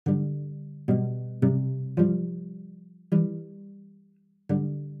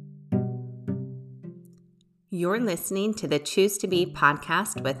You're listening to the Choose to Be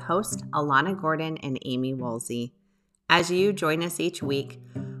podcast with host Alana Gordon and Amy Woolsey. As you join us each week,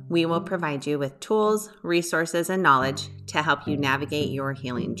 we will provide you with tools, resources, and knowledge to help you navigate your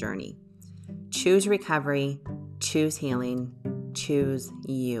healing journey. Choose recovery, choose healing, choose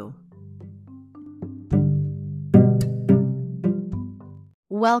you.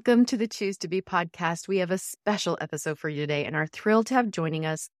 Welcome to the Choose to Be podcast. We have a special episode for you today and are thrilled to have joining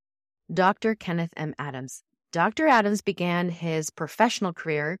us Dr. Kenneth M. Adams. Dr. Adams began his professional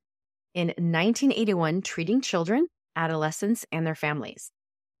career in 1981 treating children, adolescents, and their families.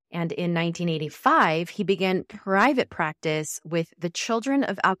 And in 1985, he began private practice with the Children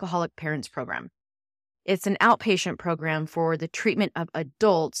of Alcoholic Parents program. It's an outpatient program for the treatment of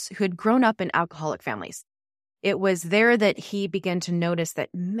adults who had grown up in alcoholic families. It was there that he began to notice that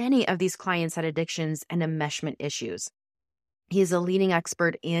many of these clients had addictions and enmeshment issues. He is a leading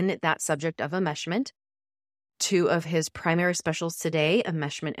expert in that subject of enmeshment. Two of his primary specials today,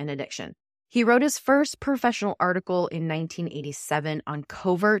 enmeshment and addiction. He wrote his first professional article in 1987 on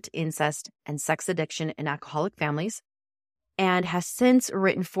covert incest and sex addiction in alcoholic families, and has since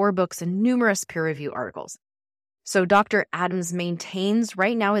written 4 books and numerous peer-reviewed articles. So Dr. Adams maintains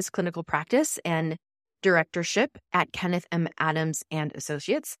right now his clinical practice and directorship at Kenneth M. Adams and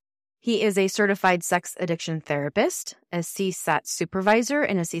Associates. He is a certified sex addiction therapist, a CSAT supervisor,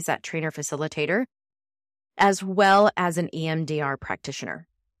 and a CSAT trainer facilitator, as well as an EMDR practitioner.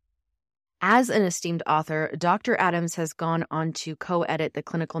 As an esteemed author, Dr. Adams has gone on to co-edit The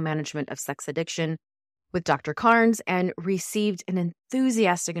Clinical Management of Sex Addiction with Dr. Carnes and received an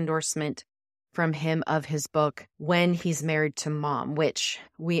enthusiastic endorsement from him of his book, When He's Married to Mom, which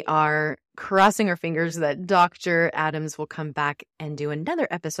we are crossing our fingers that Dr. Adams will come back and do another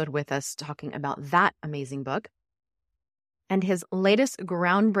episode with us talking about that amazing book. And his latest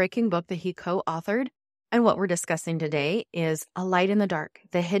groundbreaking book that he co-authored and what we're discussing today is A Light in the Dark,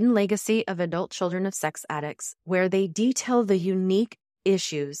 The Hidden Legacy of Adult Children of Sex Addicts, where they detail the unique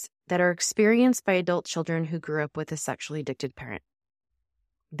issues that are experienced by adult children who grew up with a sexually addicted parent.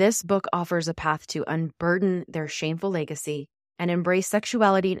 This book offers a path to unburden their shameful legacy and embrace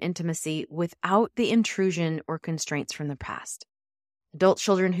sexuality and intimacy without the intrusion or constraints from the past. Adult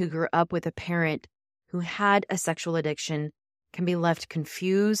children who grew up with a parent who had a sexual addiction can be left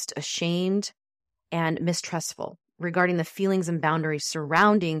confused, ashamed, and mistrustful regarding the feelings and boundaries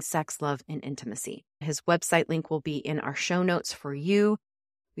surrounding sex, love, and intimacy. His website link will be in our show notes for you.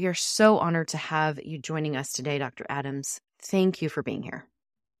 We are so honored to have you joining us today, Dr. Adams. Thank you for being here.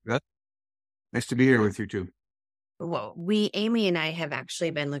 Good. Nice to be here with you too. Well, Amy and I have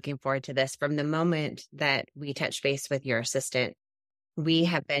actually been looking forward to this from the moment that we touched base with your assistant. We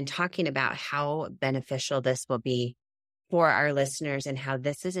have been talking about how beneficial this will be for our listeners and how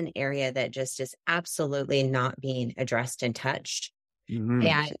this is an area that just is absolutely not being addressed and touched. Mm-hmm.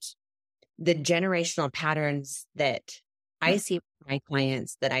 And the generational patterns that I see with my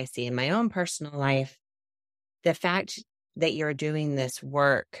clients, that I see in my own personal life, the fact that you're doing this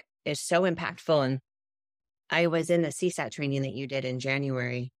work is so impactful. And I was in the CSAT training that you did in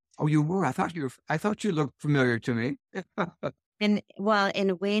January. Oh, you were? I thought you looked familiar to me. And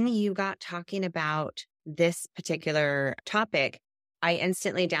when you got talking about this particular topic, I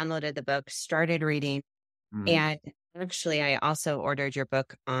instantly downloaded the book, started reading, and actually I also ordered your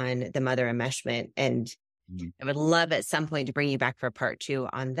book on the mother enmeshment, and I would love at some point to bring you back for part 2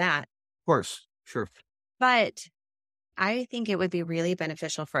 on that. Of course, sure. But I think it would be really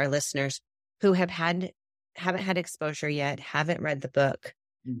beneficial for our listeners who haven't had exposure yet, haven't read the book,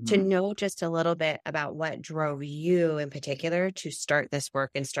 to know just a little bit about what drove you in particular to start this work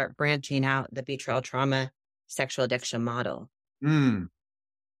and start branching out the betrayal trauma sexual addiction model.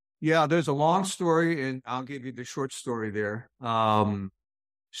 Yeah, there's a long story, and I'll give you the short story there.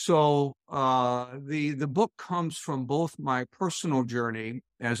 So the book comes from both my personal journey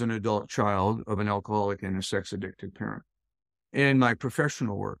as an adult child of an alcoholic and a sex addicted parent, and my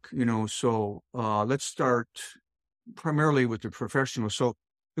professional work. So let's start primarily with the professional. So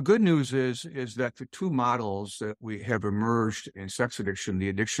the good news is that the 2 models that we have emerged in sex addiction, the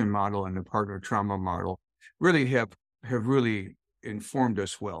addiction model and the partner trauma model, really have really informed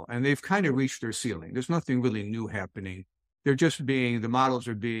us well. And they've kind of reached their ceiling. There's nothing really new happening. The models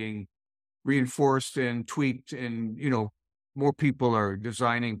are being reinforced and tweaked, and, more people are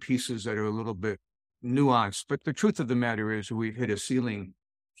designing pieces that are a little bit nuanced. But the truth of the matter is we've hit a ceiling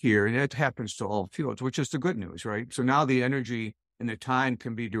here, and it happens to all fields, which is the good news, right? So now the energy and the time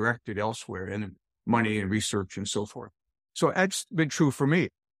can be directed elsewhere, and money and research and so forth. So that's been true for me.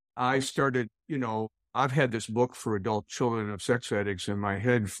 I started, I've had this book for adult children of sex addicts in my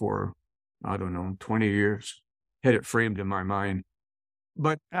head for, 20 years. had it framed in my mind.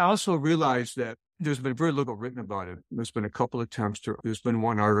 But I also realized that there's been very little written about it. There's been a couple of attempts there's been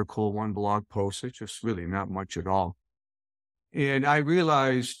one article, one blog post. It's just really not much at all. And I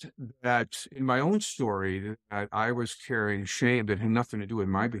realized that in my own story that I was carrying shame that had nothing to do with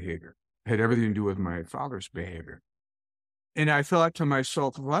my behavior. It had everything to do with my father's behavior. And I thought to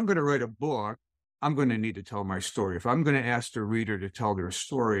myself, if I'm going to write a book, I'm going to need to tell my story. If I'm going to ask the reader to tell their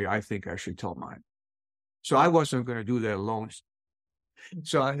story, I think I should tell mine. So I wasn't going to do that alone.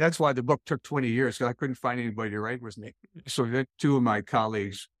 So that's why the book took 20 years, because I couldn't find anybody to write with me. So then two of my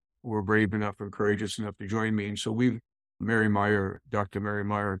colleagues were brave enough and courageous enough to join me. And so Mary Meyer, Dr. Mary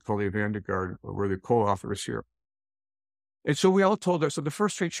Meyer and Cully Vandegaard were the co-authors here. And so we all told us, so the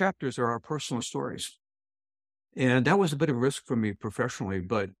first 3 chapters are our personal stories. And that was a bit of a risk for me professionally,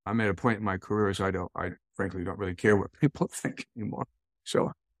 but I'm at a point in my career as I frankly don't really care what people think anymore.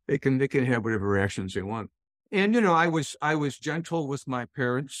 So they can have whatever reactions they want. And, I was gentle with my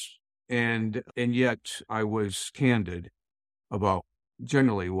parents, and yet I was candid about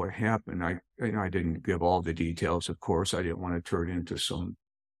generally what happened. I didn't give all the details, of course. I didn't want to turn into some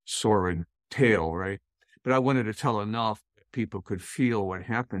sordid tale, right? But I wanted to tell enough that people could feel what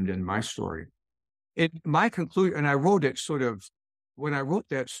happened in my story. My conclusion, and I wrote it when I wrote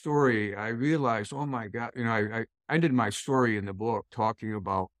that story, I realized, oh my God, I ended my story in the book talking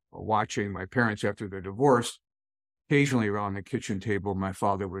about watching my parents after their divorce. Occasionally around the kitchen table, my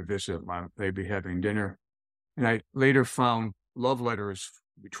father would visit, they'd be having dinner. And I later found love letters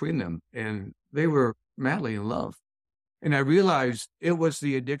between them, and they were madly in love. And I realized it was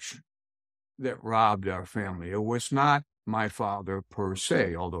the addiction that robbed our family. It was not my father per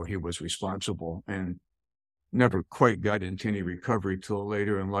se, although he was responsible and never quite got into any recovery till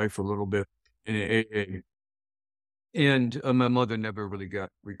later in life, a little bit in AA. And my mother never really got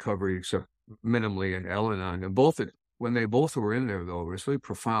recovery except minimally in Al-Anon. And when they both were in there, though, it was really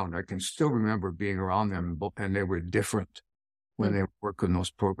profound. I can still remember being around them, and they were different when they were working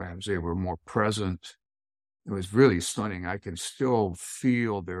those programs. They were more present. It was really stunning. I can still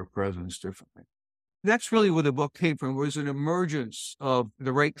feel their presence differently. That's really where the book came from. It was an emergence of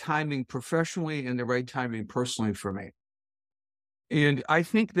the right timing professionally and the right timing personally for me. And I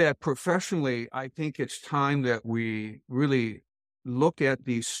think that professionally, I think it's time that we really look at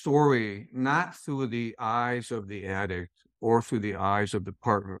the story, not through the eyes of the addict or through the eyes of the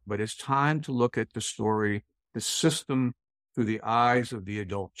partner, but it's time to look at the story, the system, through the eyes of the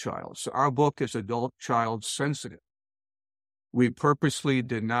adult child. So our book is adult child sensitive. We purposely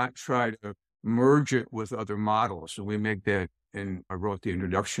did not try to merge it with other models. And we make that, and I wrote the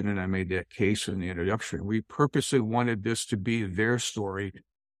introduction and I made that case in the introduction. We purposely wanted this to be their story,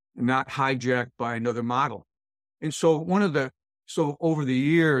 not hijacked by another model. And so over the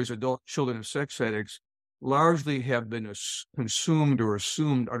years, adult children of sex addicts largely have been consumed or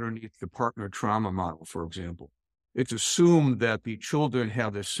assumed underneath the partner trauma model, for example. It's assumed that the children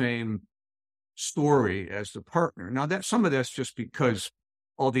have the same story as the partner. Now, some of that's just because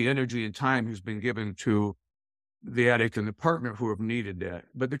all the energy and time has been given to the addict and the partner who have needed that.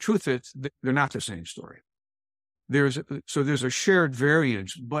 But the truth is, they're not the same story. There's a shared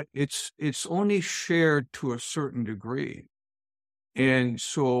variance, but it's only shared to a certain degree. And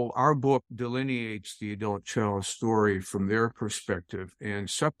so our book delineates the adult child story from their perspective and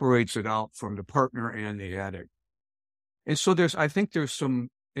separates it out from the partner and the addict. And so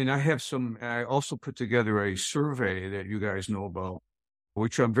I also put together a survey that you guys know about,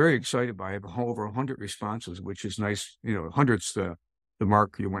 which I'm very excited about. I have over 100 responses, which is nice. 100's the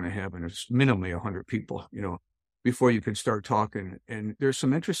mark you want to have, and it's minimally 100 people, before you can start talking. And there's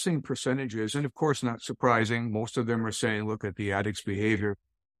some interesting percentages. And of course, not surprising, most of them are saying, look, at the addict's behavior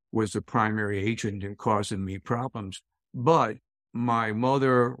was the primary agent in causing me problems. But my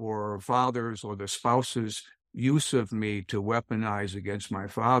mother or father's or the spouse's use of me to weaponize against my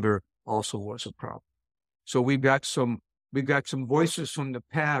father also was a problem. So we've got some voices from the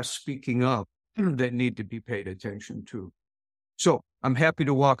past speaking up that need to be paid attention to. So I'm happy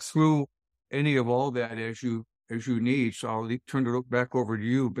to walk through any of all that as you need. So I'll turn it back over to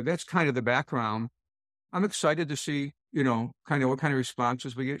you. But that's kind of the background. I'm excited to see, kind of what kind of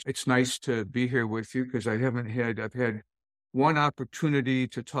responses we get. It's nice to be here with you because I've had one opportunity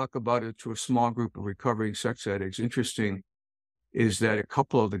to talk about it to a small group of recovering sex addicts. Interesting is that a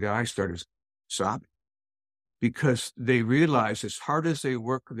couple of the guys started sobbing because they realized, as hard as they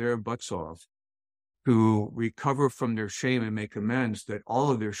work their butts off to recover from their shame and make amends, that all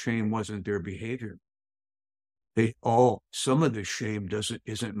of their shame wasn't their behavior. Some of the shame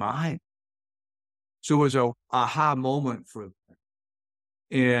isn't mine. So it was a aha moment for them.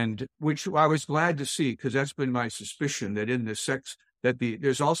 And which I was glad to see, because that's been my suspicion that in the sex,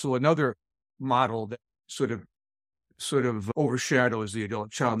 there's also another model that sort of overshadows the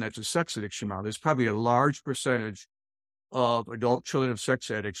adult child, and that's a sex addiction model. There's probably a large percentage of adult children of sex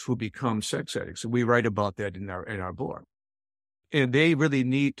addicts who become sex addicts. And we write about that in our book. And they really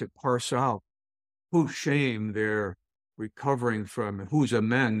need to parse out whose shame they're recovering from, whose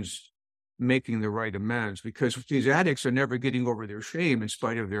amends making the right amends, because these addicts are never getting over their shame in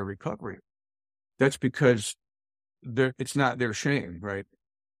spite of their recovery. That's because it's not their shame, right?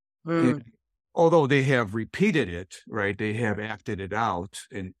 And although they have repeated it, right, they have acted it out,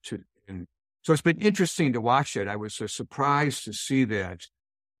 and so it's been interesting to watch it. I was surprised to see that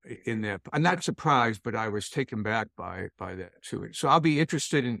in that. I'm not surprised, but I was taken back by that too. So I'll be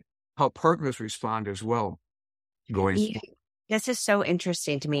interested in how partners respond as well going forward. This is so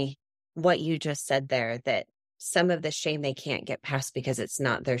interesting to me, what you just said there, that some of the shame they can't get past because it's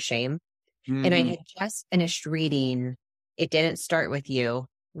not their shame. Mm-hmm. And I had just finished reading It Didn't Start With You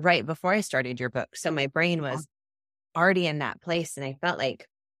right before I started your book. So my brain was already in that place. And I felt like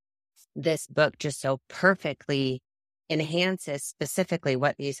this book just so perfectly enhances specifically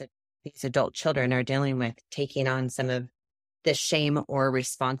what these adult children are dealing with, taking on some of the shame or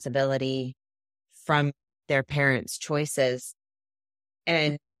responsibility from their parents' choices.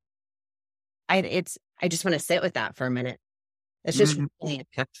 And I just want to sit with that for a minute. It's just really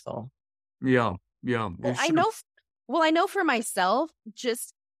impactful. Yeah. Well, I know for myself,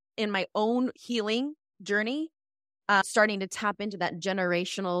 just in my own healing journey, starting to tap into that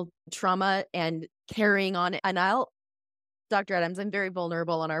generational trauma and carrying on. And Dr. Adams, I'm very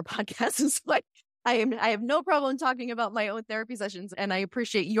vulnerable on our podcast. So I have no problem talking about my own therapy sessions, and I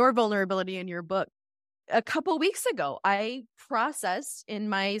appreciate your vulnerability in your book. A couple weeks ago, I processed in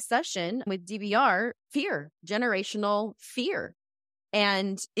my session with DBR generational fear.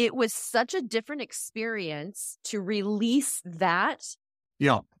 And it was such a different experience to release that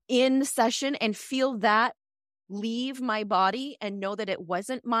in session and feel that leave my body and know that it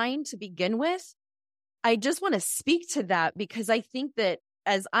wasn't mine to begin with. I just want to speak to that, because I think that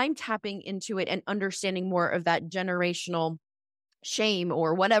as I'm tapping into it and understanding more of that generational shame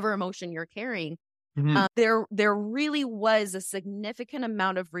or whatever emotion you're carrying, there really was a significant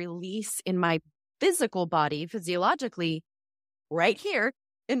amount of release in my physical body, physiologically, right here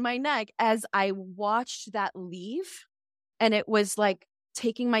in my neck, as I watched that leave. And it was like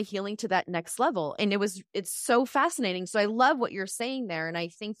taking my healing to that next level. And it's so fascinating. So I love what you're saying there. And I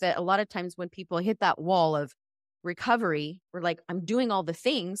think that a lot of times when people hit that wall of recovery, we're like, I'm doing all the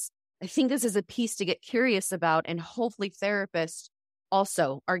things. I think this is a piece to get curious about. And hopefully therapists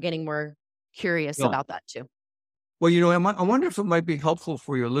also are getting more curious about that too. Well, I wonder if it might be helpful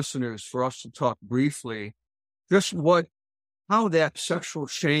for your listeners for us to talk briefly just how that sexual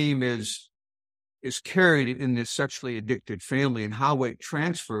shame is carried in this sexually addicted family, and how it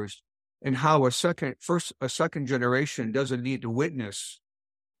transfers, and how a second generation doesn't need to witness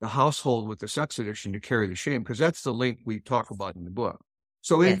the household with the sex addiction to carry the shame, because that's the link we talk about in the book.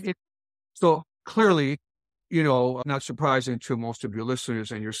 So so clearly, not surprising to most of your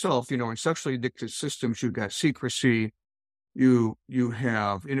listeners and yourself, in sexually addicted systems, you've got secrecy, you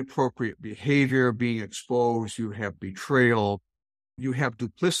have inappropriate behavior being exposed, you have betrayal, you have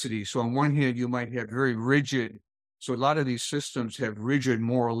duplicity. So on one hand, you might have very rigid. So a lot of these systems have rigid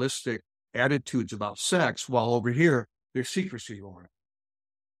moralistic attitudes about sex, while over here, there's secrecy on it.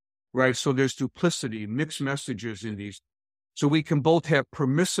 Right? So there's duplicity, mixed messages in these. So we can both have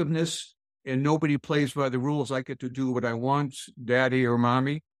permissiveness and nobody plays by the rules. I get to do what I want, daddy or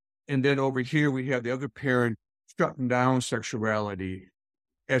mommy. And then over here, we have the other parent shutting down sexuality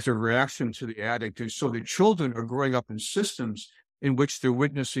as a reaction to the addict. And so the children are growing up in systems in which they're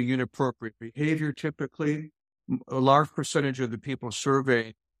witnessing inappropriate behavior. Typically, a large percentage of the people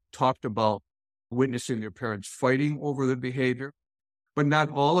surveyed talked about witnessing their parents fighting over the behavior, but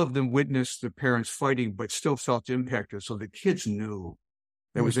not all of them witnessed the parents fighting, but still felt impacted. So the kids knew.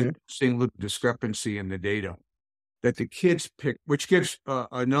 There was an interesting little discrepancy in the data that the kids picked, which gives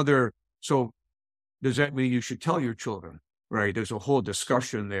another. So does that mean you should tell your children, right? There's a whole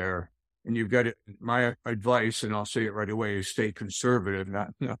discussion there. And you've got my advice, and I'll say it right away, is stay conservative,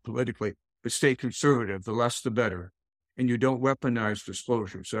 not politically, but stay conservative. The less, the better. And you don't weaponize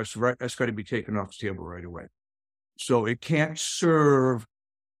disclosure. So that's got to be taken off the table right away. So it can't serve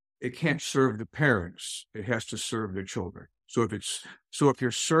the parents. It has to serve the children. So if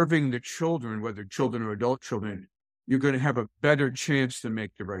you're serving the children, whether children or adult children, you're going to have a better chance to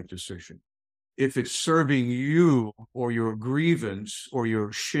make the right decision. if it's serving you or your grievance or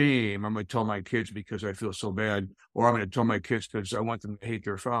your shame, I'm going to tell my kids because I feel so bad, or I'm going to tell my kids because I want them to hate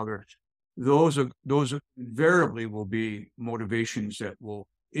their father. Those invariably will be motivations that will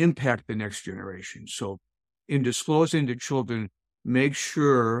impact the next generation. So in disclosing to children, make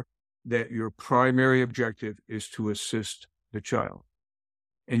sure that your primary objective is to assist the child,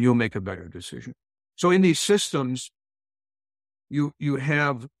 and you'll make a better decision. So in these systems, you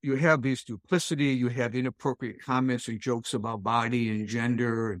have these duplicity, you have inappropriate comments and jokes about body and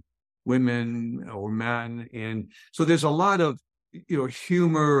gender and women or men. And so there's a lot of,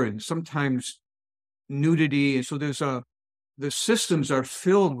 humor and sometimes nudity. And so the systems are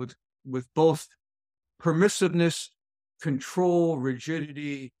filled with both permissiveness, control,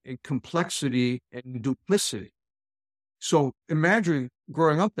 rigidity, and complexity and duplicity. So imagine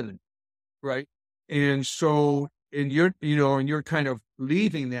growing up in it, right? And so, and you're kind of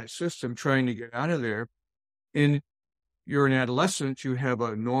leaving that system, trying to get out of there. And you're an adolescent, you have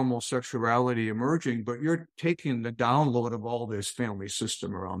a normal sexuality emerging, but you're taking the download of all this family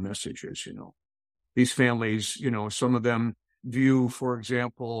system around messages, These families, some of them view, for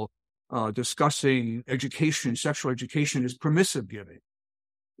example, discussing education, sexual education as permissive giving.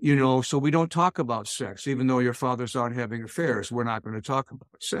 So we don't talk about sex, even though your father's out having affairs. We're not going to talk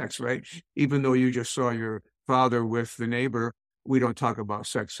about sex, right? Even though you just saw your father with the neighbor, we don't talk about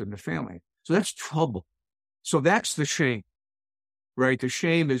sex in the family. So that's trouble. So that's the shame, right? The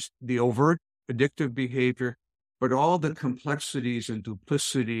shame is the overt addictive behavior, but all the complexities and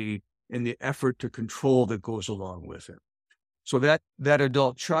duplicity and the effort to control that goes along with it. So that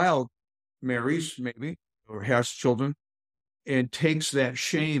adult child marries maybe or has children and takes that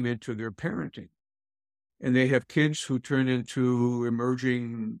shame into their parenting. And they have kids who turn into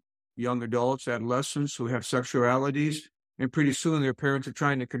emerging young adults, adolescents who have sexualities. And pretty soon their parents are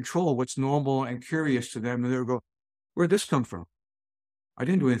trying to control what's normal and curious to them. And they'll go, where'd this come from? I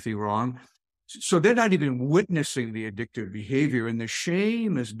didn't do anything wrong. So they're not even witnessing the addictive behavior. And the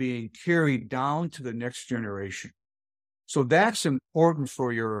shame is being carried down to the next generation. So that's important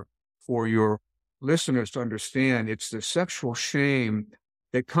for your listeners to understand. It's the sexual shame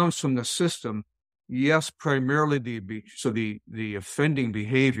that comes from the system. Yes, primarily the offending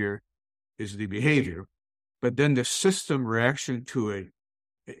behavior is the behavior, but then the system reaction to it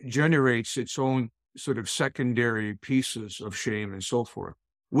generates its own sort of secondary pieces of shame and so forth,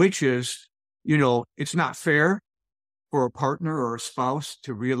 which is, it's not fair for a partner or a spouse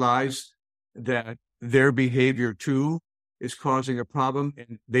to realize that their behavior too is causing a problem,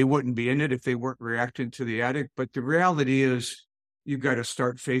 and they wouldn't be in it if they weren't reacting to the addict. But the reality is you've got to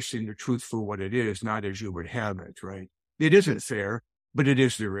start facing the truth for what it is, not as you would have it, right? It isn't fair, but it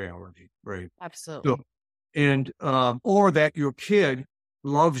is the reality, right? Absolutely. So, and, or that your kid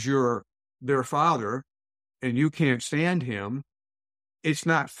loves their father and you can't stand him. It's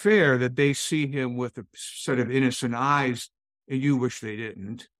not fair that they see him with a set of innocent eyes and you wish they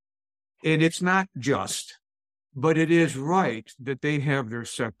didn't. And it's not just. But it is right that they have their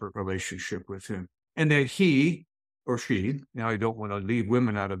separate relationship with him and that he or she, now I don't want to leave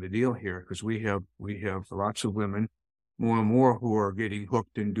women out of the deal here because we have lots of women more and more who are getting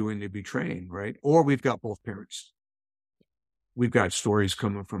hooked and doing the betraying, right? Or we've got both parents. We've got stories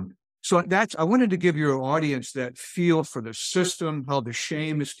coming from. So I wanted to give your audience that feel for the system, how the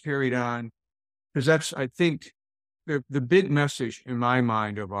shame is carried on, because that's, I think, the big message in my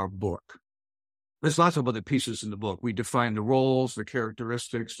mind of our book. There's lots of other pieces in the book. We define the roles, the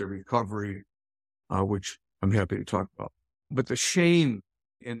characteristics, the recovery, which I'm happy to talk about. But the shame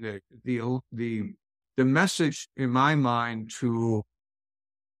and the message in my mind to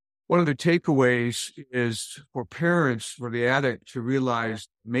one of the takeaways is for parents, for the addict to realize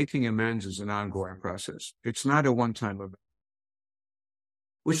making amends is an ongoing process. It's not a one-time event,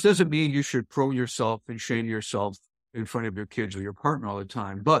 which doesn't mean you should pro yourself and shame yourself in front of your kids or your partner all the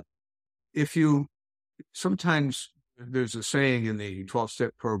time. But sometimes there's a saying in the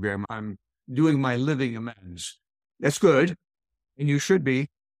 12-step program, I'm doing my living amends. That's good, and you should be,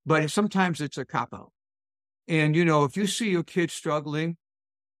 but sometimes it's a cop-out. And, if you see your kid struggling,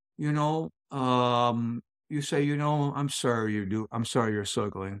 you say, I'm sorry you're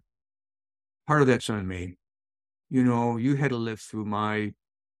struggling. Part of that's on me. You had to live through my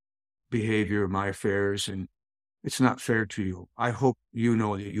behavior, my affairs, and it's not fair to you. I hope you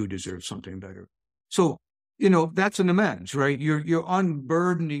know that you deserve something better. So, that's an amends, right? You're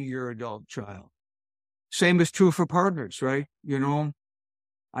unburdening your adult child. Same is true for partners, right?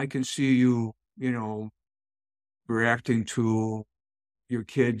 I can see you, reacting to your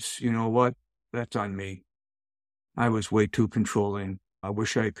kids. You know what? That's on me. I was way too controlling. I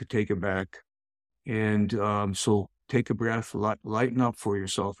wish I could take it back. And so take a breath, lighten up for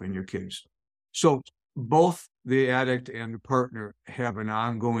yourself and your kids. So both the addict and the partner have an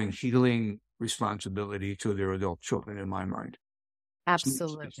ongoing healing responsibility to their adult children, in my mind.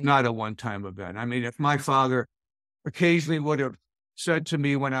 Absolutely. It's not a one-time event. I mean, if my father occasionally would have said to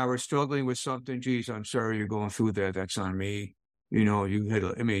me when I was struggling with something, geez, I'm sorry you're going through that. That's on me. You know,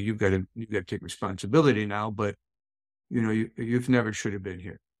 you've got to take responsibility now, but you know, you've never should have been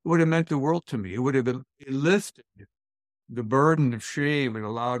here. It would have meant the world to me. It would have lifted the burden of shame and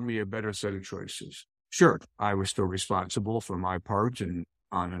allowed me a better set of choices. Sure, I was still responsible for my part and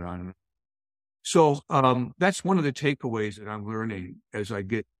on and on. So that's one of the takeaways that I'm learning as I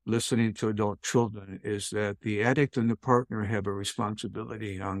get listening to adult children, is that the addict and the partner have a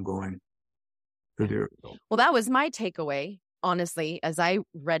responsibility ongoing for their adult. Well, that was my takeaway, honestly. As I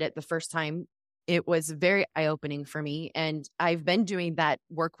read it the first time, it was very eye-opening for me. And I've been doing that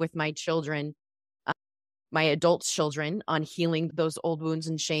work with my children, my adult children, on healing those old wounds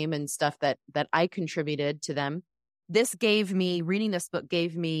and shame and stuff that I contributed to them. Reading this book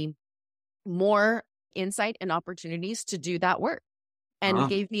gave me more insight and opportunities to do that work, and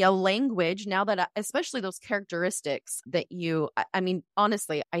gave me a language now that especially those characteristics that I mean,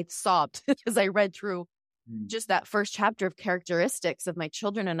 honestly, I sobbed as I read through just that first chapter of characteristics of my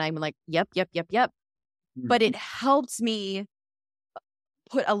children. And I'm like, yep. But it helped me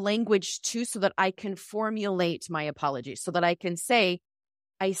put a language too, so that I can formulate my apology, so that I can say,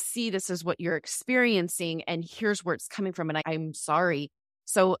 I see this is what you're experiencing and here's where it's coming from. And I'm sorry.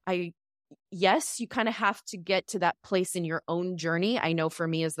 So yes, you kind of have to get to that place in your own journey. I know for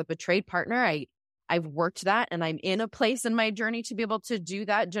me as the betrayed partner, I've worked that, and I'm in a place in my journey to be able to do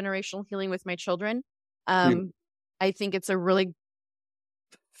that generational healing with my children. I think it's a really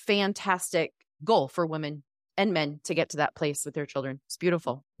fantastic goal for women and men to get to that place with their children. It's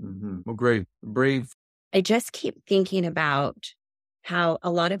beautiful. Mm-hmm. Well, great. Brave. I just keep thinking about how a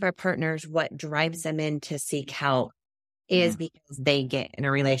lot of our partners, what drives them in to seek help is because they get in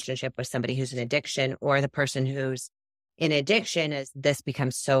a relationship with somebody who's in addiction, or the person who's in addiction, as this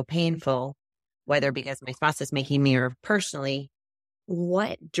becomes so painful, whether because my spouse is making me or personally.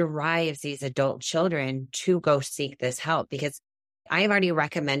 What drives these adult children to go seek this help? Because I've already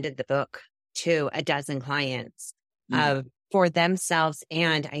recommended the book to a dozen clients for themselves.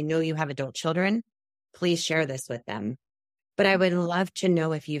 And I know you have adult children. Please share this with them. But I would love to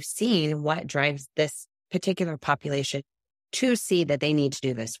know if you've seen what drives this particular population to see that they need to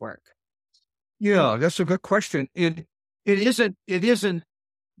do this work. Yeah, that's a good question. It isn't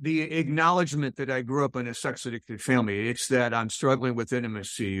the acknowledgement that I grew up in a sex-addicted family. It's that I'm struggling with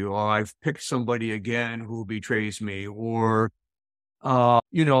intimacy, or I've picked somebody again who betrays me, or,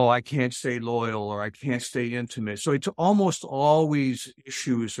 I can't stay loyal, or I can't stay intimate. So it's almost always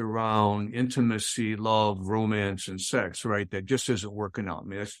issues around intimacy, love, romance, and sex, right? That just isn't working out. I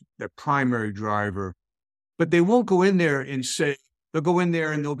mean, that's the primary driver. But they won't go in there and say, they'll go in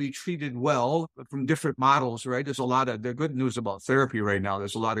there and they'll be treated well from different models, right? There's the good news about therapy right now.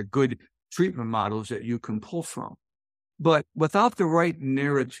 There's a lot of good treatment models that you can pull from. But without the right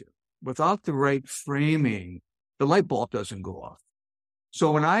narrative, without the right framing, the light bulb doesn't go off.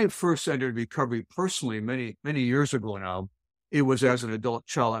 So when I first entered recovery personally, many, many years ago now, it was as an adult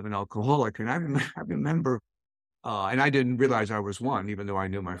child of an alcoholic. And I remember, and I didn't realize I was one, even though I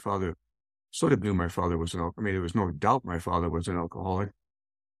knew my father. Sort of knew my father was there was no doubt my father was an alcoholic.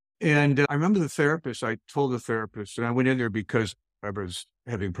 And I remember I told the therapist, and I went in there because I was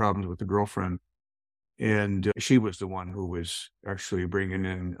having problems with the girlfriend. And she was the one who was actually bringing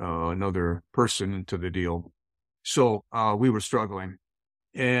in another person into the deal. So we were struggling.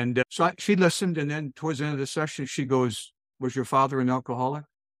 And so she listened. And then towards the end of the session, she goes, "Was your father an alcoholic?"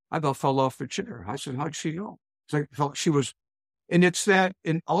 I about fell off the chair. I said, "How'd she know?" It's like she was. And it's that,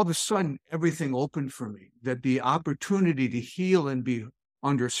 and all of a sudden, everything opened for me, that the opportunity to heal and be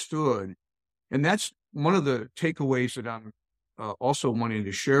understood. And that's one of the takeaways that I'm also wanting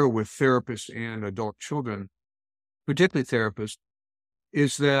to share with therapists and adult children, particularly therapists,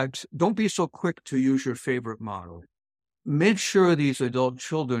 is that don't be so quick to use your favorite model. Make sure these adult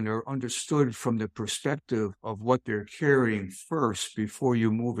children are understood from the perspective of what they're carrying first before you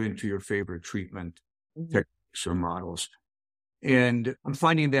move into your favorite treatment techniques or models. And I'm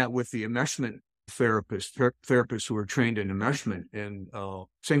finding that with the enmeshment therapists who are trained in enmeshment, and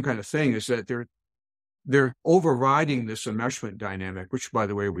same kind of thing, is that they're overriding this enmeshment dynamic, which, by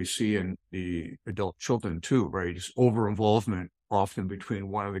the way, we see in the adult children too, right? It's over-involvement often between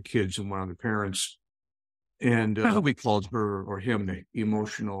one of the kids and one of the parents. And we called her or him the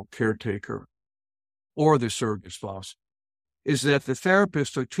emotional caretaker or the surrogate spouse, is that the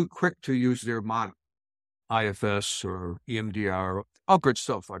therapists are too quick to use their model. IFS or EMDR, all good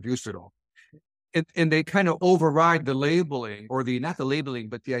stuff. I've used it all. And they kind of override the labeling or not the labeling,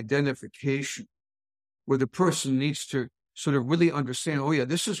 but the identification where the person needs to sort of really understand, oh yeah,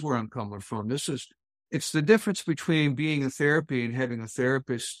 this is where I'm coming from. It's the difference between being in therapy and having a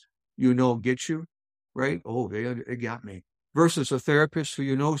therapist, get you, right? Oh, they got me. Versus a therapist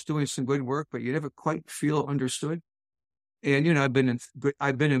who is doing some good work, but you never quite feel understood. And, I've been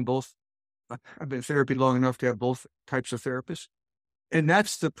in both. I've been in therapy long enough to have both types of therapists. And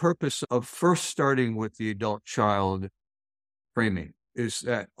that's the purpose of first starting with the adult-child framing, is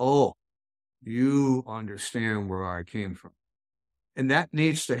that, oh, you understand where I came from. And that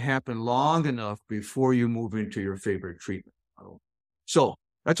needs to happen long enough before you move into your favorite treatment model. So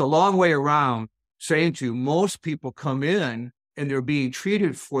that's a long way around saying to you, most people come in and they're being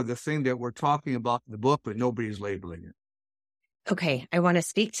treated for the thing that we're talking about in the book, but nobody's labeling it. Okay, I want to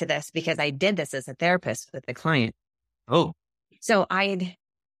speak to this because I did this as a therapist with a client. Oh. So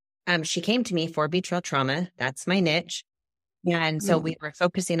she came to me for betrayal trauma. That's my niche. And so we were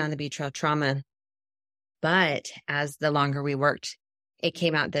focusing on the betrayal trauma. But as the longer we worked, it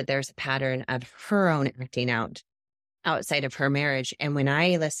came out that there's a pattern of her own acting out outside of her marriage. And when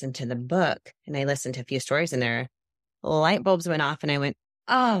I listened to the book and I listened to a few stories in there, light bulbs went off and I went,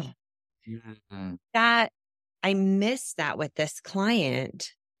 oh, that I missed that with this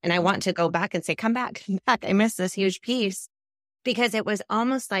client. And I want to go back and say, come back. I missed this huge piece because it was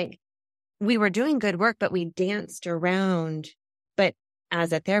almost like we were doing good work, but we danced around. But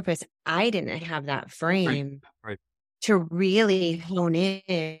as a therapist, I didn't have that frame to really hone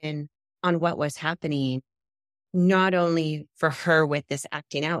in on what was happening, not only for her with this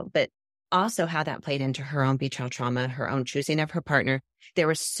acting out, but also how that played into her own betrayal trauma, her own choosing of her partner. There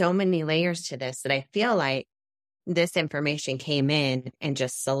were so many layers to this that I feel like this information came in and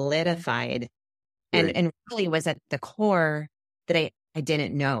just solidified and really was at the core that I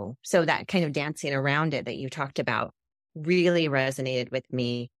didn't know. So that kind of dancing around it that you talked about really resonated with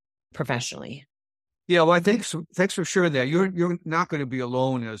me professionally. Yeah, well, thanks for sharing that. You're not going to be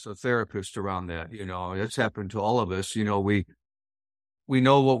alone as a therapist around that. It's happened to all of us. We know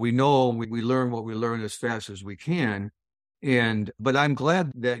what we know. We learn what we learn as fast as we can. But I'm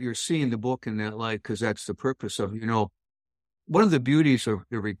glad that you're seeing the book in that light, because that's the purpose of, one of the beauties of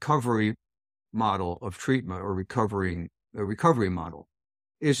the recovery model of treatment or the recovery model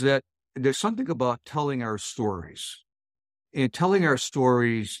is that there's something about telling our stories. And telling our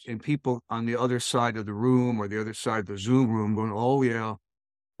stories and people on the other side of the room or the other side of the Zoom room going, oh, yeah,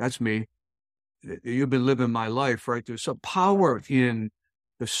 that's me. You've been living my life, right? There's some power in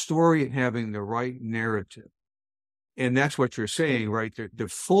the story having the right narrative. And that's what you're saying, right? The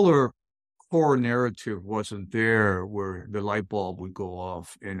fuller core narrative wasn't there where the light bulb would go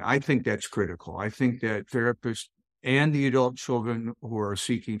off. And I think that's critical. I think that therapists and the adult children who are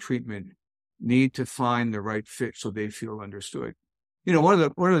seeking treatment need to find the right fit so they feel understood. One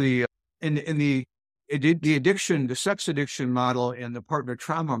of the addiction, the sex addiction model and the partner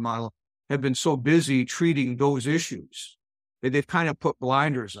trauma model have been so busy treating those issues that they've kind of put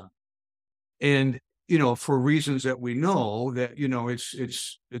blinders on. And, for reasons that we know that,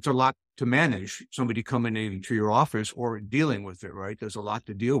 it's a lot to manage, somebody coming into your office or dealing with it, right? There's a lot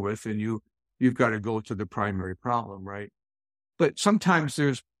to deal with and you've got to go to the primary problem, right? But sometimes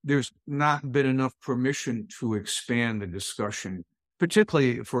there's not been enough permission to expand the discussion,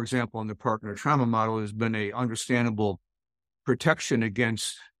 particularly, for example, in the partner trauma model, there's been a understandable protection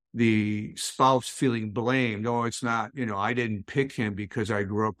against the spouse feeling blamed. Oh, it's not, I didn't pick him because I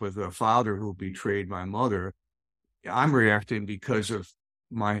grew up with a father who betrayed my mother. I'm reacting because of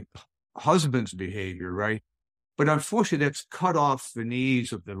my husband's behavior, right? But unfortunately, that's cut off the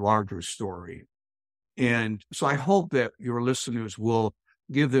knees of the larger story. And so I hope that your listeners will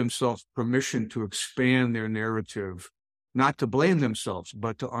give themselves permission to expand their narrative, not to blame themselves,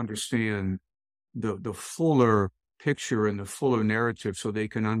 but to understand the fuller picture and the fuller narrative so they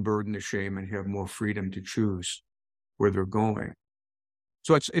can unburden the shame and have more freedom to choose where they're going.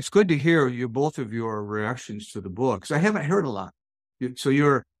 So it's good to hear both of your reactions to the book, because I haven't heard a lot. So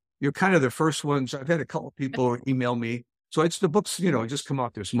you're kind of the first ones. I've had a couple people email me. So the book's, just come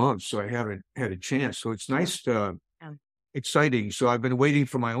out this month, so I haven't had a chance. So it's nice, exciting. So I've been waiting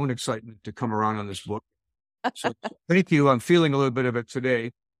for my own excitement to come around on this book. So thank you. I'm feeling a little bit of it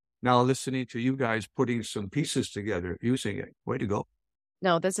today. Now listening to you guys putting some pieces together, using it. Way to go.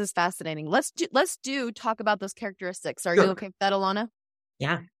 No, this is fascinating. Let's talk about those characteristics. Are Sure. you okay with that, Alana?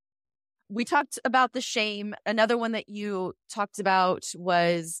 Yeah. We talked about the shame. Another one that you talked about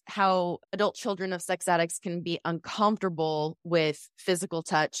was how adult children of sex addicts can be uncomfortable with physical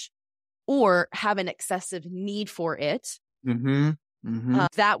touch or have an excessive need for it.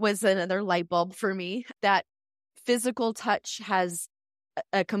 That was another light bulb for me, that physical touch has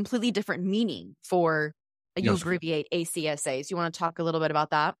a completely different meaning for, you abbreviate ACSAs. You want to talk a little bit about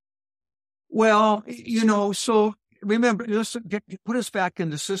that? Well, so remember, let's put us back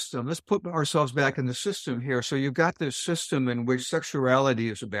in the system. Let's put ourselves back in the system here. So you've got this system in which sexuality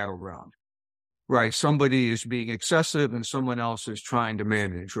is a battleground, right? Somebody is being excessive and someone else is trying to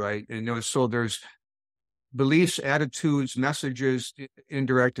manage, right? And so there's beliefs, attitudes, messages,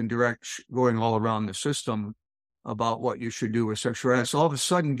 indirect and direct, going all around the system about what you should do with sexuality. So all of a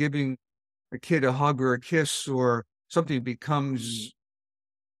sudden, giving a kid a hug or a kiss or something becomes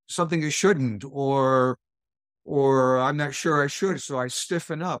something you shouldn't, or I'm not sure I should, so I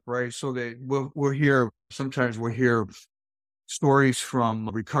stiffen up, right? So that sometimes we'll hear stories from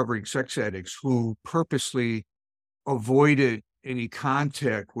recovering sex addicts who purposely avoided any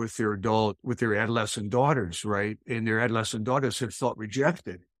contact with their adolescent daughters, right? And their adolescent daughters had felt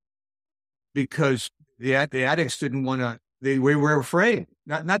rejected because the addicts didn't want to, they were afraid.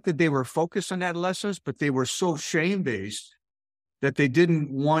 Not that they were focused on adolescence, but they were so shame-based that they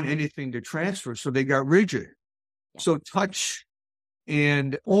didn't want anything to transfer, so they got rigid. Yeah. So touch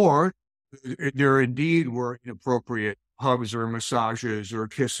or there indeed were inappropriate hugs or massages or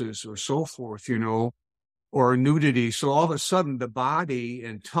kisses or so forth, or nudity. So all of a sudden the body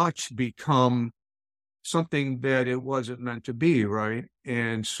and touch become something that it wasn't meant to be, right?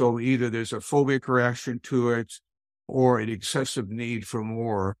 And so either there's a phobic reaction to it or an excessive need for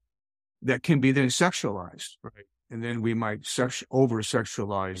more that can be then sexualized, right? And then we might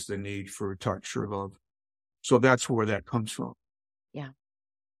over-sexualize the need for touch or love. So that's where that comes from. Yeah,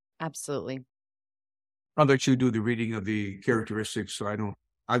 absolutely. I'll let you do the reading of the characteristics. So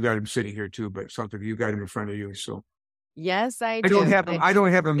I've got him sitting here too, but something you got him in front of you. So yes, I do. I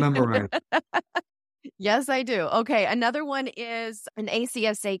don't have him memorized. Yes, I do. Okay. Another one is an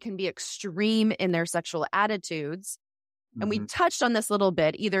ACSA can be extreme in their sexual attitudes. And we touched on this a little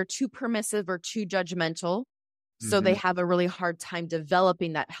bit, either too permissive or too judgmental. So they have a really hard time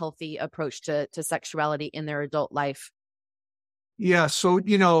developing that healthy approach to sexuality in their adult life. Yeah. So,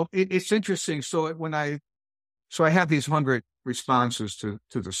 it's interesting. So I have these 100 responses to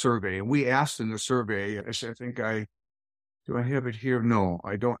the survey, and we asked in the survey, do I have it here? No,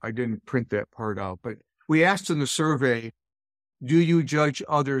 I don't. I didn't print that part out, but we asked in the survey, do you judge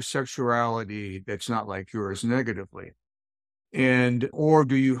other sexuality that's not like yours negatively? Or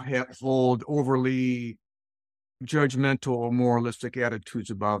do you hold overly judgmental or moralistic attitudes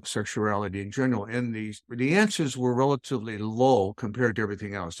about sexuality in general? And the answers were relatively low compared to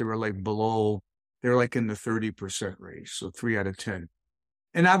everything else. They were like in the 30% range, so 3 out of 10.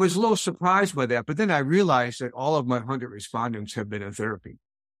 And I was a little surprised by that, but then I realized that all of my 100 respondents have been in therapy.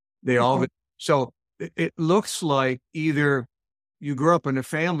 They all, so it looks like either you grew up in a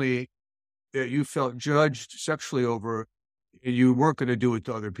family that you felt judged sexually over and you weren't going to do it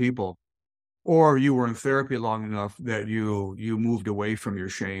to other people, or you were in therapy long enough that you moved away from your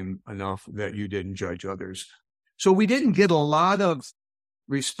shame enough that you didn't judge others. So we didn't get a lot of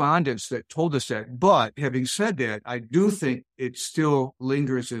respondents that told us that. But having said that, I do think it still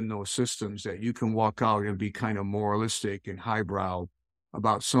lingers in those systems that you can walk out and be kind of moralistic and highbrow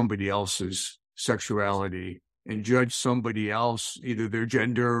about somebody else's sexuality and judge somebody else, either their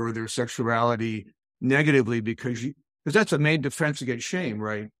gender or their sexuality, negatively because that's a main defense against shame,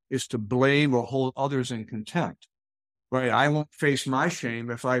 right? Is to blame or hold others in contempt, right? I won't face my shame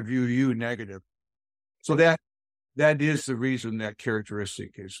if I view you negative. So that is the reason that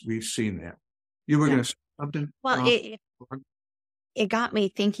characteristic is. We've seen that. You were going to say something? Well, it got me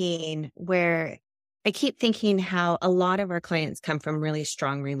thinking, where I keep thinking how a lot of our clients come from really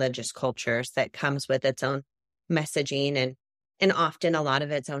strong religious cultures that comes with its own messaging and often a lot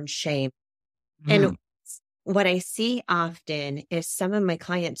of its own shame. And what I see often is some of my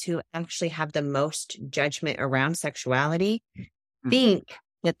clients who actually have the most judgment around sexuality think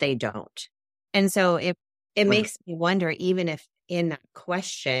that they don't. And so it makes me wonder, even if in that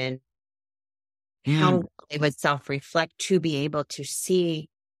question, how they would self-reflect to be able to see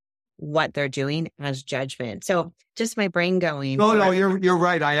what they're doing as judgment. So just my brain going. No, you're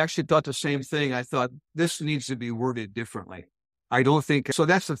right. I actually thought the same thing. I thought this needs to be worded differently. I don't think, so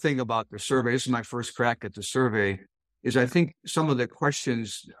that's the thing about the survey. This is my first crack at the survey, is I think some of the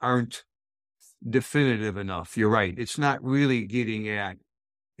questions aren't definitive enough. You're right. It's not really getting at,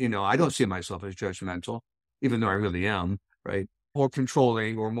 I don't see myself as judgmental, even though I really am, right? Or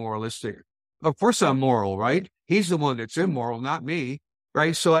controlling or moralistic. Of course I'm moral, right? He's the one that's immoral, not me,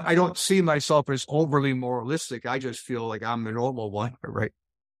 right? So I don't see myself as overly moralistic. I just feel like I'm the normal one, right?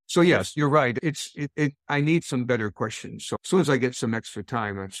 So yes, you're right. I need some better questions. So as soon as I get some extra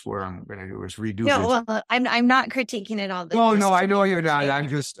time, that's where I'm going to do is redo No, this. well, I'm not critiquing it all. No, I know you're not. I'm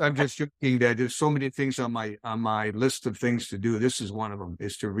just joking that there's so many things on my list of things to do. This is one of them,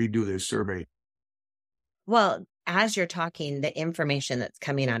 is to redo this survey. Well, as you're talking, the information that's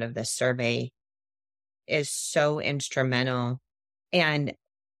coming out of this survey is so instrumental. And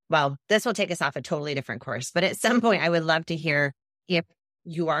well, this will take us off a totally different course, but at some point I would love to hear if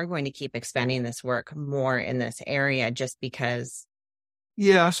you are going to keep expanding this work more in this area, just because.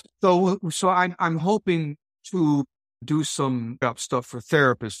 Yes. So I'm hoping to do some stuff for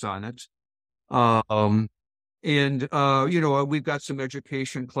therapists on it. We've got some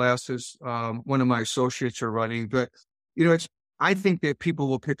education classes. One of my associates are running, but I think that people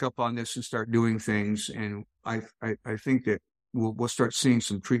will pick up on this and start doing things. And I think that we'll start seeing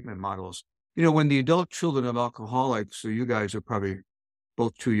some treatment models. When the adult children of alcoholics, so you guys are probably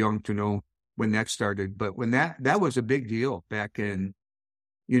both too young to know when that started, but when that was a big deal back in,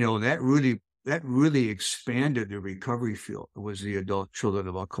 that really expanded the recovery field. It was the adult children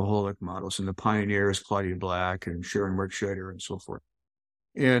of alcoholic models and the pioneers, Claudia Black and Sharon Mertscheider and so forth.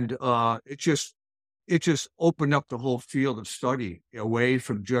 And it just opened up the whole field of study away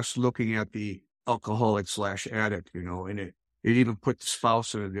from just looking at the alcoholic/addict, and it even put the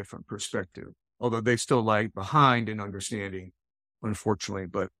spouse in a different perspective, although they still lag behind in understanding, unfortunately.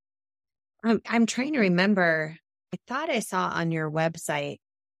 But I'm trying to remember, I thought I saw on your website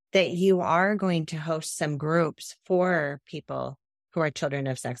that you are going to host some groups for people who are children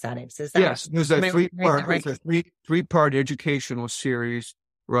of sex addicts. Is that? Yes, there's a three-part educational series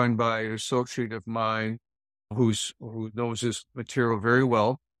run by an associate of mine who knows this material very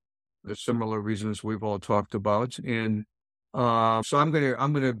well. The similar reasons we've all talked about, and so I'm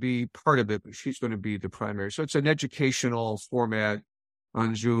gonna be part of it, but she's going to be the primary. So it's an educational format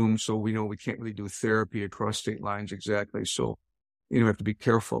on Zoom. So we know we can't really do therapy across state lines exactly. So we have to be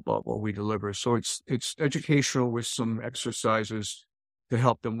careful about what we deliver. So it's educational with some exercises to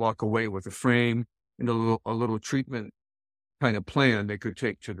help them walk away with a frame and a little treatment kind of plan they could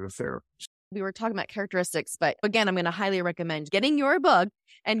take to their therapist. We were talking about characteristics, but again, I'm going to highly recommend getting your book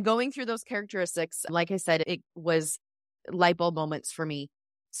and going through those characteristics. Like I said, it was light bulb moments for me.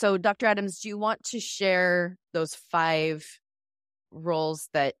 So Dr. Adams, do you want to share those 5 roles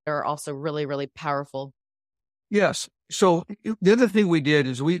that are also really, really powerful? Yes. So the other thing we did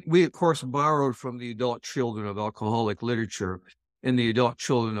is we of course borrowed from the adult children of alcoholic literature. In the adult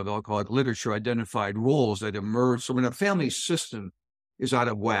children of alcoholic literature identified roles that emerge. So when a family system is out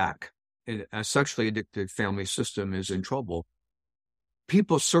of whack, and a sexually addicted family system is in trouble,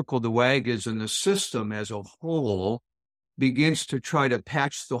 people circle the wagons and the system as a whole begins to try to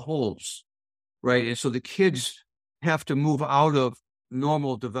patch the holes, right? And so the kids have to move out of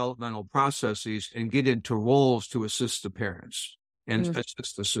normal developmental processes and get into roles to assist the parents and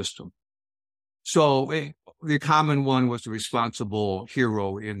assist the system. So the common one was the responsible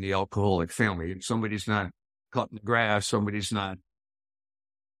hero in the alcoholic family. Somebody's not cutting the grass, somebody's not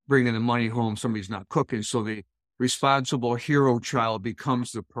bringing the money home, somebody's not cooking. So the responsible hero child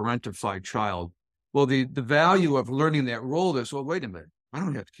becomes the parentified child. Well, the value of learning that role is, well, wait a minute, I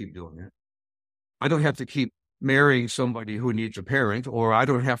don't have to keep doing that. I don't have to keep marrying somebody who needs a parent, or I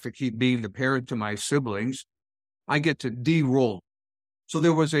don't have to keep being the parent to my siblings. I get to de-role. So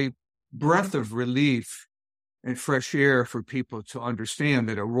there was a breath of relief and fresh air for people to understand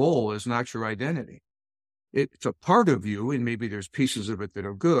that a role is not your identity. It's a part of you, and maybe there's pieces of it that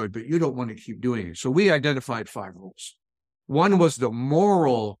are good, but you don't want to keep doing it. So we identified 5 roles. One was the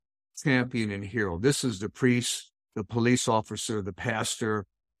moral champion and hero. This is the priest, the police officer, the pastor,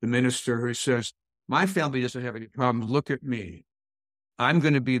 the minister who says, my family doesn't have any problems. Look at me. I'm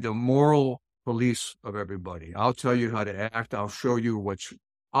going to be the moral police of everybody. I'll tell you how to act. I'll show you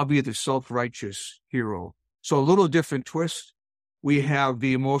I'll be the self-righteous hero. So a little different twist. We have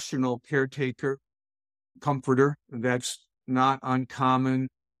the emotional caretaker, comforter. That's not uncommon.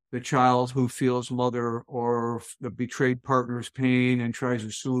 The child who feels mother or the betrayed partner's pain and tries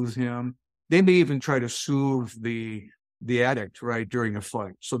to soothe him. They may even try to soothe the addict, right, during a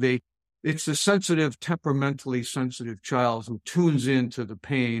fight. So it's the sensitive, temperamentally sensitive child who tunes into the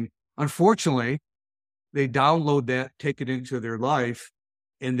pain. Unfortunately, they download that, take it into their life,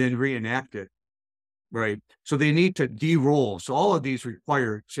 and then reenact it, right? So they need to de-role. So all of these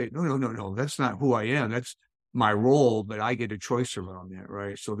require, say, no, that's not who I am. That's my role, but I get a choice around that,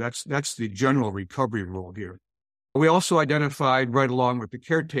 right? So that's the general recovery role here. We also identified, right along with the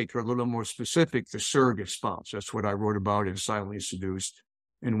caretaker, a little more specific, the surrogate spouse. That's what I wrote about in Silently Seduced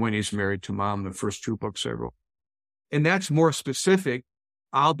and When He's Married to Mom, the first 2 books I wrote. And that's more specific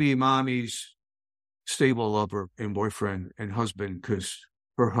I'll be mommy's stable lover and boyfriend and husband because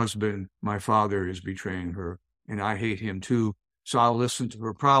her husband, my father, is betraying her, and I hate him too. So I'll listen to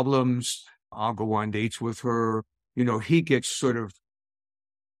her problems. I'll go on dates with her. He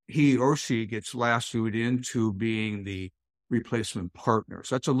or she gets lassoed into being the replacement partner.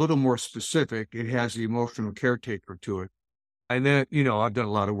 So that's a little more specific. It has the emotional caretaker to it. And then, I've done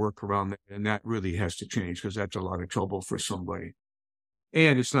a lot of work around that, and that really has to change because that's a lot of trouble for somebody.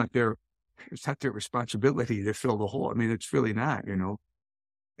 And it's not their responsibility to fill the hole. I mean, it's really not, And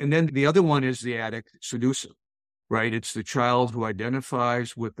then the other one is the addict seducer, right? It's the child who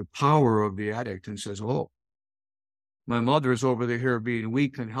identifies with the power of the addict and says, oh, my mother is over here being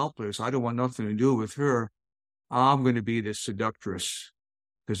weak and helpless. I don't want nothing to do with her. I'm going to be the seductress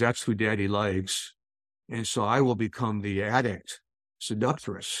because that's who daddy likes. And so I will become the addict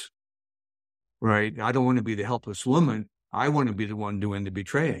seductress, right? I don't want to be the helpless woman. I want to be the one doing the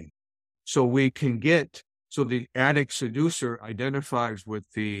betraying. So the addict seducer identifies with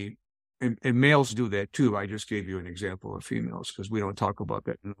and males do that too. I just gave you an example of females because we don't talk about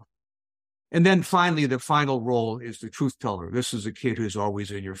that enough. And then finally, the final role is the truth teller. This is a kid who's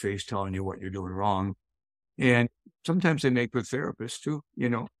always in your face telling you what you're doing wrong. And sometimes they make good therapists too,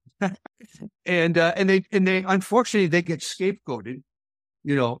 and they unfortunately they get scapegoated,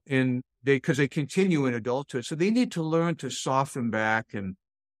 because they continue in adulthood. So they need to learn to soften back and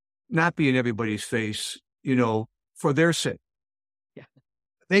not be in everybody's face, for their sake. Yeah.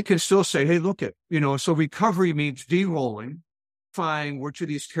 They can still say, hey, look so recovery means de-rolling, find which of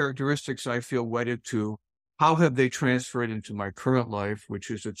these characteristics I feel wedded to, how have they transferred into my current life,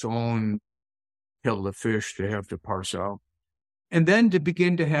 which is its own kettle of fish to have to parse out. And then to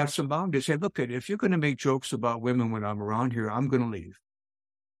begin to have some boundaries. Say, look, if you're going to make jokes about women when I'm around here, I'm going to leave.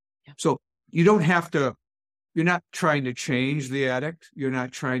 Yeah. So you don't have to, you're not trying to change the addict. You're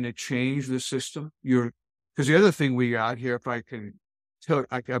not trying to change the system. Because the other thing we got here, if I can tell,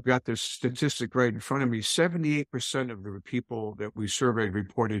 I've got this statistic right in front of me, 78% of the people that we surveyed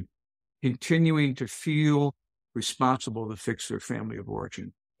reported continuing to feel responsible to fix their family of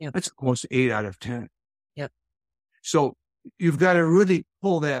origin. Yep. That's almost 8 out of 10. Yep. So you've got to really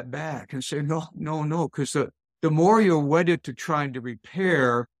pull that back and say, no, because the more you're wedded to trying to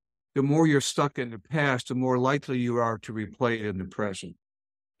repair, the more you're stuck in the past, the more likely you are to replay it in the present.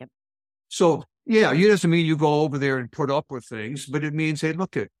 Yep. So, yeah, it doesn't mean you go over there and put up with things, but it means, hey,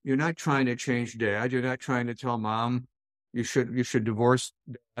 look, you're not trying to change dad. You're not trying to tell mom you should divorce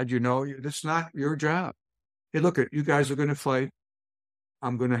dad. That's not your job. Hey, look, you guys are going to fight.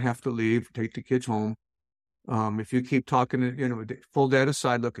 I'm going to have to leave, take the kids home. If you keep talking, pull that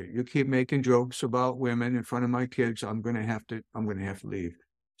aside, look, you keep making jokes about women in front of my kids, I'm going to have to leave.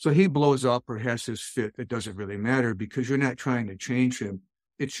 So he blows up or has his fit. It doesn't really matter because you're not trying to change him.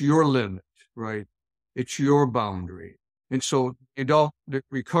 It's your limit, right? It's your boundary. And so the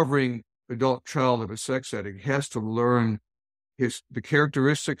recovering adult child of a sex addict has to learn the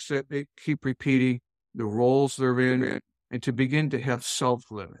characteristics that they keep repeating, the roles they're in, and to begin to have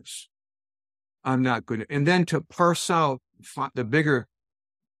self-limits. I'm not going to, and then to parse out the bigger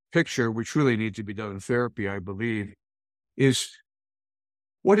picture, which really needs to be done in therapy, I believe, is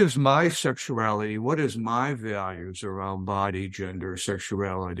what is my sexuality? What is my values around body, gender,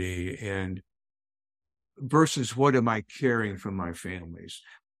 sexuality, and versus what am I carrying from my families?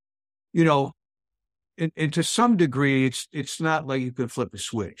 And to some degree, it's not like you can flip a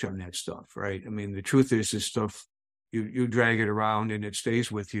switch on that stuff, right? I mean, the truth is this stuff, you drag it around and it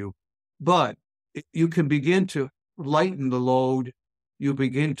stays with you. But you can begin to lighten the load. You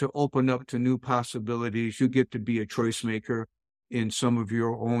begin to open up to new possibilities. You get to be a choice maker in some of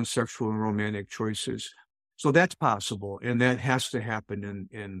your own sexual and romantic choices. So that's possible. And that has to happen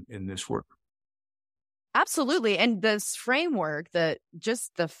in this work. Absolutely. And this framework,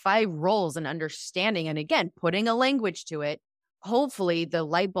 just the 5 roles and understanding, and again, putting a language to it, hopefully the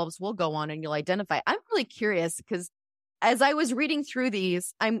light bulbs will go on and you'll identify. I'm really curious because as I was reading through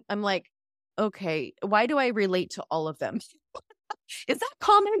these, I'm like, okay, why do I relate to all of them? Is that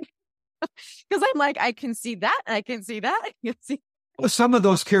common? Because I'm like, I can see that. I can see that. I can see. Well, some of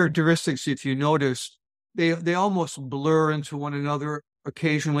those characteristics, if you notice, they almost blur into one another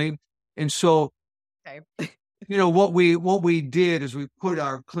occasionally. And so, okay. What we did is we put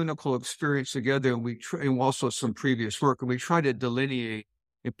our clinical experience together and and also some previous work, and we try to delineate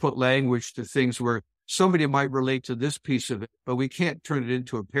and put language to things where somebody might relate to this piece of it, but we can't turn it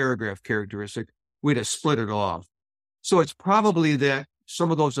into a paragraph characteristic. We'd have split it off. So it's probably that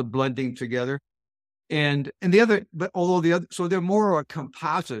some of those are blending together. And so they're more a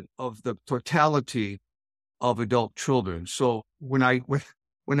composite of the totality of adult children. So when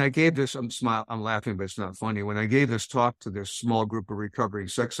when I gave this, I'm laughing, but it's not funny. When I gave this talk to this small group of recovering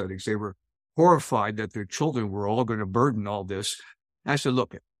sex addicts, they were horrified that their children were all going to burden all this. I said,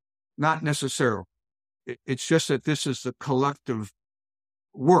 look, not necessarily. It's just that this is the collective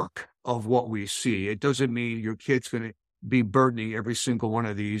work of what we see. It doesn't mean your kid's going to be burdening every single one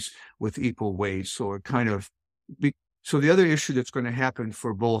of these with equal weight. So so the other issue that's going to happen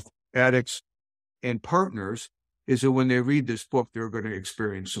for both addicts and partners is that when they read this book, they're going to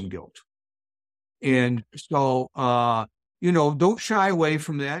experience some guilt. And so, don't shy away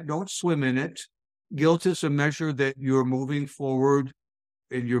from that. Don't swim in it. Guilt is a measure that you're moving forward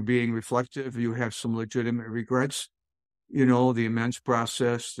and you're being reflective. You have some legitimate regrets. The amends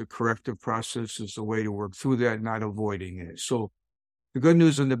process, the corrective process is the way to work through that, not avoiding it. So the good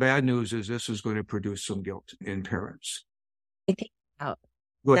news and the bad news is this is going to produce some guilt in parents. I think about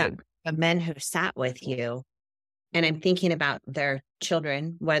Go ahead. The men who sat with you, and I'm thinking about their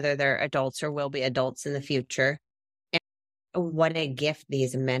children, whether they're adults or will be adults in the future, and what a gift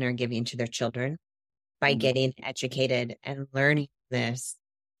these men are giving to their children by getting educated and learning this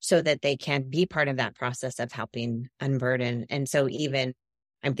so that they can be part of that process of helping unburden. And so even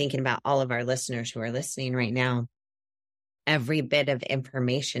I'm thinking about all of our listeners who are listening right now, every bit of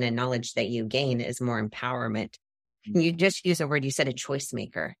information and knowledge that you gain is more empowerment. You just use a word, you said a choice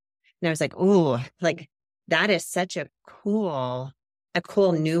maker. And I was like, ooh, like that is such a cool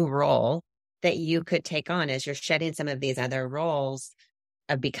new role that you could take on as you're shedding some of these other roles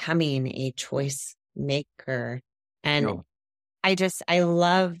of becoming a choice maker. And I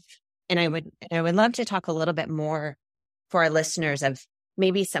love, and I would love to talk a little bit more for our listeners of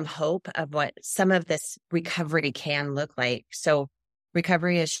maybe some hope of what some of this recovery can look like. So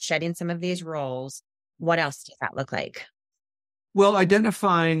recovery is shedding some of these roles. What else does that look like? Well,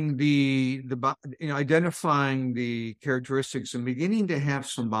 identifying the characteristics and beginning to have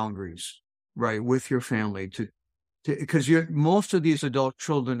some boundaries, right, with your family because most of these adult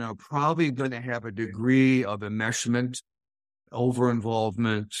children are probably going to have a degree of enmeshment,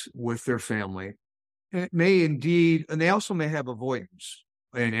 over-involvement with their family. And it may indeed, and they also may have avoidance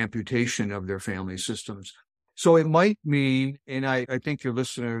and amputation of their family systems. So it might mean, and I think your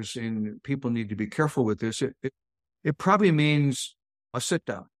listeners and people need to be careful with this, it probably means a sit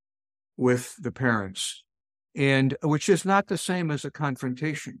down with the parents, and which is not the same as a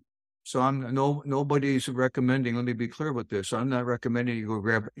confrontation. So nobody's recommending, let me be clear with this. I'm not recommending you go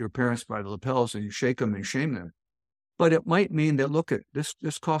grab your parents by the lapels and you shake them and shame them. But it might mean that, look,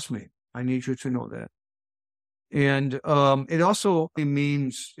 this cost me. I need you to know that. And it also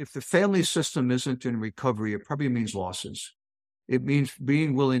means if the family system isn't in recovery, it probably means losses. It means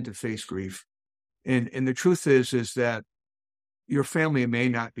being willing to face grief. And the truth is that your family may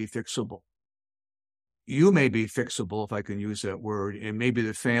not be fixable. You may be fixable, if I can use that word, and maybe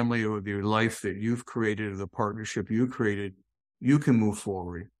the family or your life that you've created or the partnership you created, you can move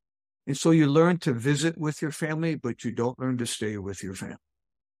forward. And so you learn to visit with your family, but you don't learn to stay with your family.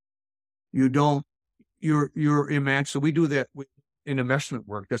 So we do that in enmeshment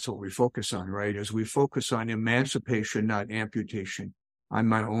work. That's what we focus on, right? As we focus on emancipation, not amputation. I'm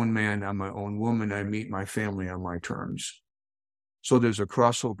my own man. I'm my own woman. I meet my family on my terms. So there's a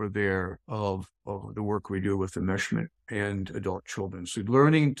crossover there of the work we do with enmeshment and adult children. So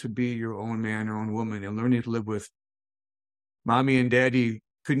learning to be your own man or own woman and learning to live with mommy and daddy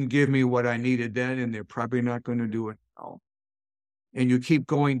couldn't give me what I needed then, and they're probably not going to do it now. And you keep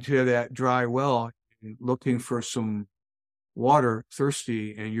going to that dry well and looking for some water,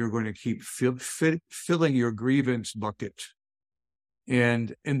 thirsty, and you're going to keep filling your grievance bucket.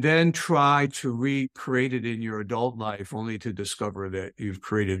 And then try to recreate it in your adult life, only to discover that you've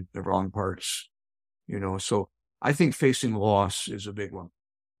created the wrong parts. So I think facing loss is a big one,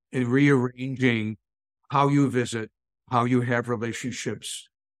 and rearranging how you visit, how you have relationships.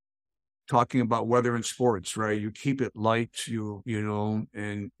 Talking about weather and sports, right? You keep it light,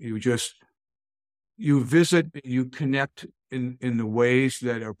 and you visit, you connect in the ways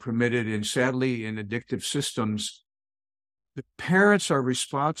that are permitted. And sadly, in addictive systems, the parents are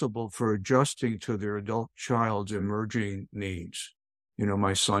responsible for adjusting to their adult child's emerging needs.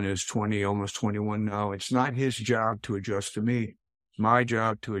 My son is 20, almost 21 now. It's not his job to adjust to me. It's my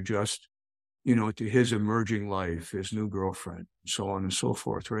job to adjust, to his emerging life, his new girlfriend, so on and so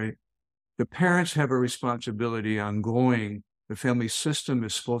forth, right? The parents have a responsibility ongoing. The family system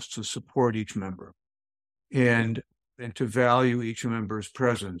is supposed to support each member and to value each member's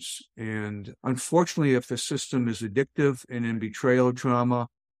presence. And unfortunately, if the system is addictive and in betrayal trauma,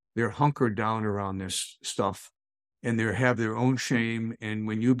 they're hunkered down around this stuff and they have their own shame. And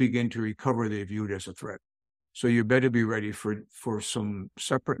when you begin to recover, they view it as a threat. So you better be ready for some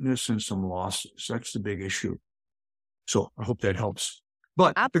separateness and some losses. That's the big issue. So I hope that helps.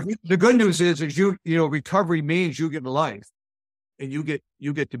 But the good news is recovery means you get life, and you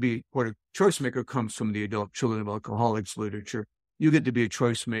get to be what a choice maker comes from the adult children of alcoholics literature. You get to be a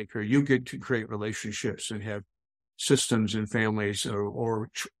choice maker. You get to create relationships and have systems and families or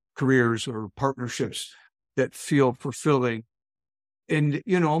careers or partnerships that feel fulfilling. And,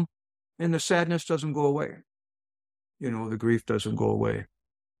 and the sadness doesn't go away. The grief doesn't go away,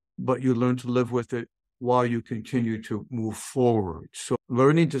 but you learn to live with it while you continue to move forward. So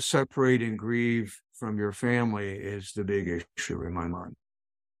learning to separate and grieve from your family is the big issue in my mind.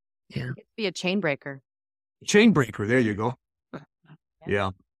 Yeah. Be a chain breaker. Chain breaker. There you go.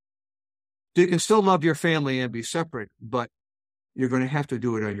 Yeah. You can still love your family and be separate, but you're going to have to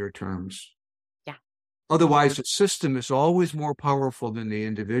do it on your terms. Yeah. Otherwise, the system is always more powerful than the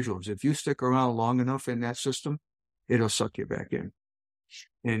individuals. If you stick around long enough in that system, it'll suck you back in.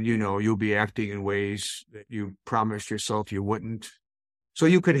 And, you'll be acting in ways that you promised yourself you wouldn't. So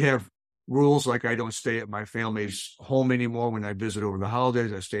you could have rules like I don't stay at my family's home anymore when I visit over the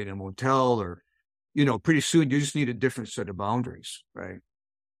holidays. I stay in a motel or, pretty soon you just need a different set of boundaries, right?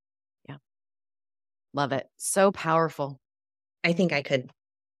 Yeah. Love it. So powerful. I think I could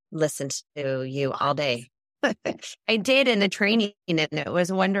listen to you all day. I did in the training and it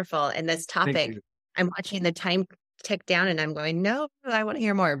was wonderful. And this topic, I'm watching the time tick down and I'm going, no, I want to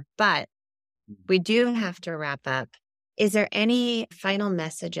hear more, but we do have to wrap up. Is there any final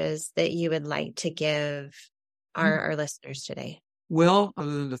messages that you would like to give our listeners today? Well,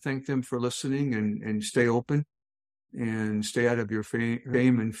 other than to thank them for listening and stay open and stay out of your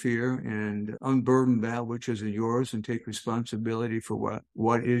fame and fear and unburden that which isn't yours and take responsibility for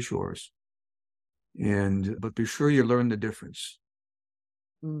what is yours. But be sure you learn the difference.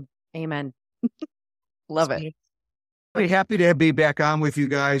 Amen. Love it. Really happy to be back on with you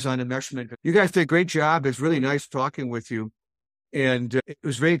guys on Enmeshment. You guys did a great job. It's really nice talking with you. And it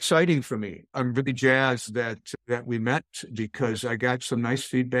was very exciting for me. I'm really jazzed that we met because I got some nice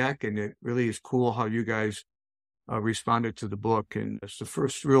feedback, and it really is cool how you guys responded to the book. And it's the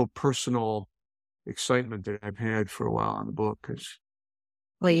first real personal excitement that I've had for a while on the book.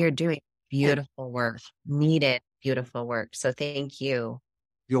 Well, you're doing beautiful work, needed beautiful work. So thank you.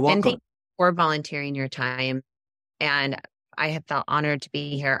 You're welcome. And thank you for volunteering your time. And I have felt honored to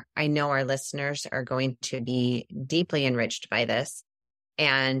be here. I know our listeners are going to be deeply enriched by this.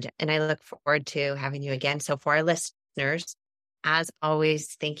 And I look forward to having you again. So for our listeners, as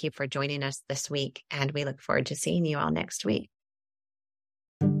always, thank you for joining us this week. And we look forward to seeing you all next week.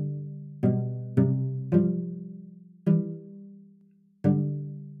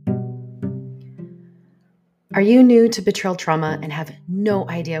 Are you new to betrayal trauma and have no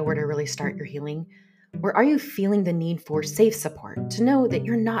idea where to really start your healing? Or are you feeling the need for safe support to know that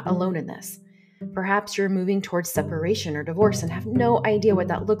you're not alone in this? Perhaps you're moving towards separation or divorce and have no idea what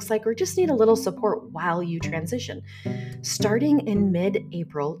that looks like, or just need a little support while you transition. Starting in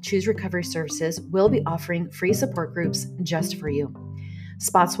mid-April, Choose Recovery Services will be offering free support groups just for you.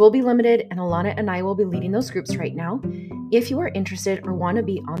 Spots will be limited, and Alana and I will be leading those groups right now. If you are interested or want to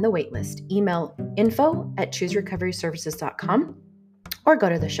be on the wait list, email info@chooserecoveryservices.com or go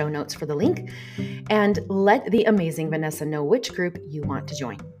to the show notes for the link and let the amazing Vanessa know which group you want to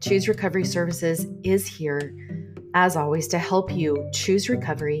join. Choose Recovery Services is here, as always, to help you choose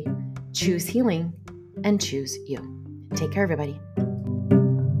recovery, choose healing, and choose you. Take care, everybody.